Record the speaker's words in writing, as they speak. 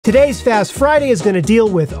Today's Fast Friday is going to deal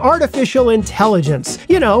with artificial intelligence.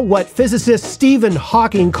 You know, what physicist Stephen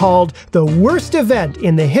Hawking called the worst event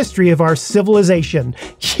in the history of our civilization.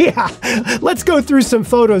 Yeah, let's go through some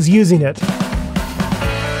photos using it.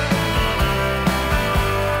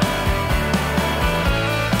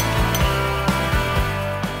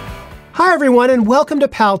 Hi everyone, and welcome to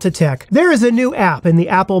Pal to Tech. There is a new app in the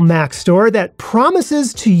Apple Mac Store that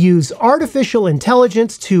promises to use artificial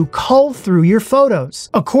intelligence to cull through your photos.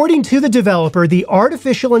 According to the developer, the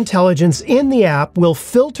artificial intelligence in the app will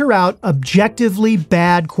filter out objectively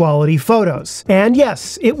bad quality photos. And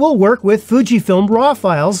yes, it will work with Fujifilm RAW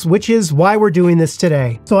files, which is why we're doing this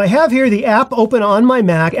today. So I have here the app open on my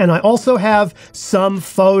Mac, and I also have some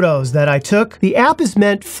photos that I took. The app is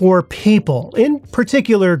meant for people, in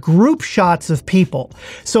particular group shots of people.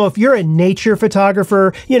 So if you're a nature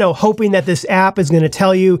photographer, you know, hoping that this app is going to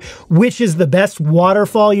tell you which is the best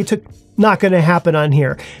waterfall you took, not going to happen on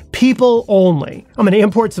here. People only. I'm going to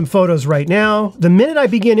import some photos right now. The minute I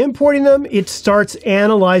begin importing them, it starts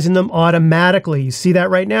analyzing them automatically. You see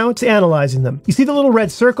that right now? It's analyzing them. You see the little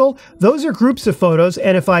red circle? Those are groups of photos,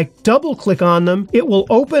 and if I double click on them, it will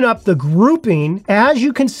open up the grouping. As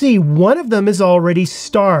you can see, one of them is already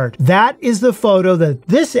starred. That is the photo that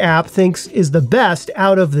this app thinks is the best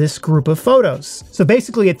out of this group of photos. So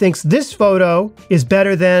basically it thinks this photo is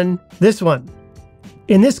better than this one.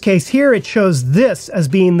 In this case here, it shows this as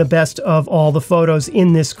being the best of all the photos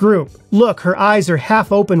in this group. Look, her eyes are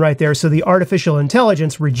half open right there, so the artificial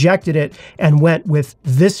intelligence rejected it and went with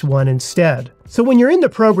this one instead. So when you're in the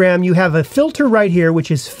program, you have a filter right here,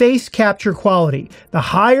 which is face capture quality. The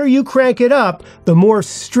higher you crank it up, the more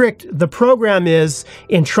strict the program is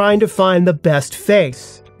in trying to find the best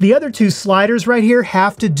face. The other two sliders right here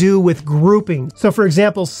have to do with grouping. So for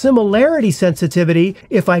example, similarity sensitivity,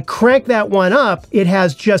 if I crank that one up, it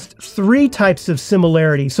has just 3 types of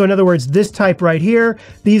similarity. So in other words, this type right here,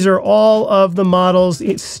 these are all of the models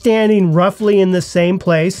standing roughly in the same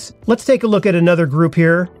place. Let's take a look at another group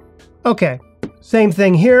here. Okay, same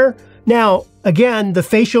thing here. Now, again, the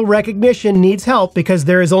facial recognition needs help because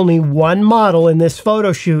there is only one model in this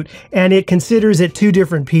photo shoot and it considers it 2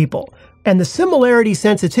 different people. And the similarity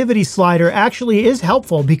sensitivity slider actually is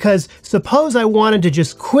helpful because suppose I wanted to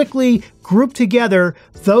just quickly group together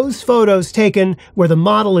those photos taken where the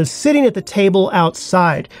model is sitting at the table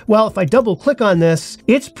outside. Well, if I double click on this,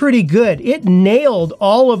 it's pretty good. It nailed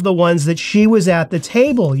all of the ones that she was at the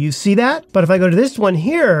table. You see that? But if I go to this one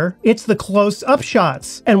here, it's the close-up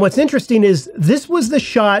shots. And what's interesting is this was the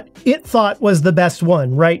shot it thought was the best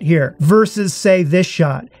one right here versus say this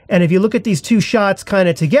shot. And if you look at these 2 shots kind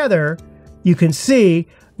of together, you can see,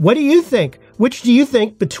 what do you think? Which do you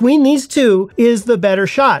think between these 2 is the better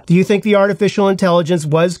shot? Do you think the artificial intelligence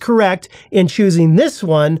was correct in choosing this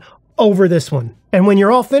one over this one? And when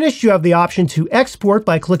you're all finished, you have the option to export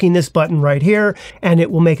by clicking this button right here, and it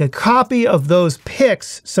will make a copy of those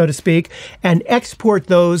pics, so to speak, and export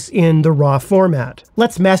those in the RAW format.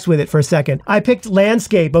 Let's mess with it for a second. I picked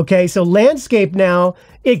landscape, okay? So landscape now,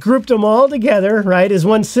 it grouped them all together, right, as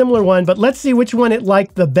one similar one, but let's see which one it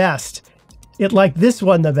liked the best. It liked this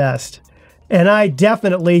one the best. And I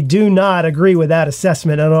definitely do not agree with that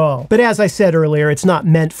assessment at all. But as I said earlier, it's not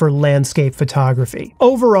meant for landscape photography.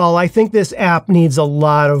 Overall, I think this app needs a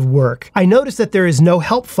lot of work. I noticed that there is no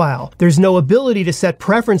help file. There's no ability to set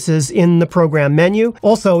preferences in the program menu.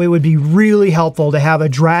 Also, it would be really helpful to have a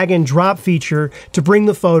drag and drop feature to bring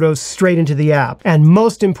the photos straight into the app. And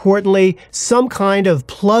most importantly, some kind of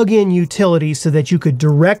plug-in utility so that you could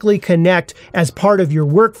directly connect as part of your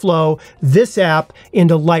workflow this app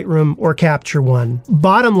into Lightroom or Capture One.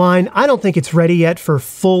 Bottom line, I don't think it's ready yet for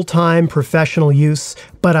full-time professional use,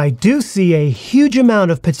 but I do see a huge amount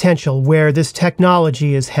of potential where this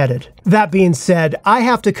technology is headed. That being said, I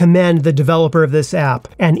have to commend the developer of this app,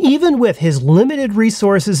 and even with his limited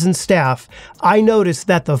resources and staff, I noticed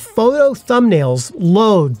that the photo thumbnails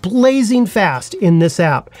load blazing fast in this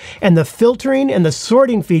app, and the filtering and the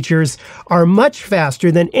sorting features are much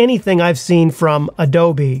faster than anything I've seen from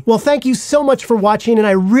Adobe. Well, thank you so much for watching, and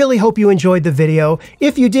I really hope you enjoyed the video.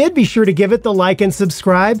 If you did, be sure to give it the like and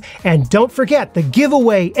subscribe, and don't forget, the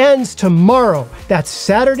giveaway ends tomorrow. That's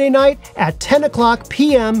Saturday night at 10 o'clock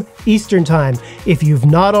p.m. Eastern Time. If you've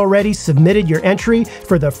not already submitted your entry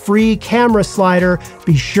for the free camera slider,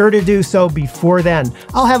 be sure to do so before then.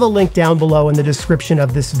 I'll have a link down below in the description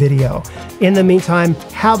of this video. In the meantime,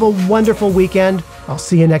 have a wonderful weekend. I'll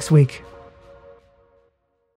see you next week.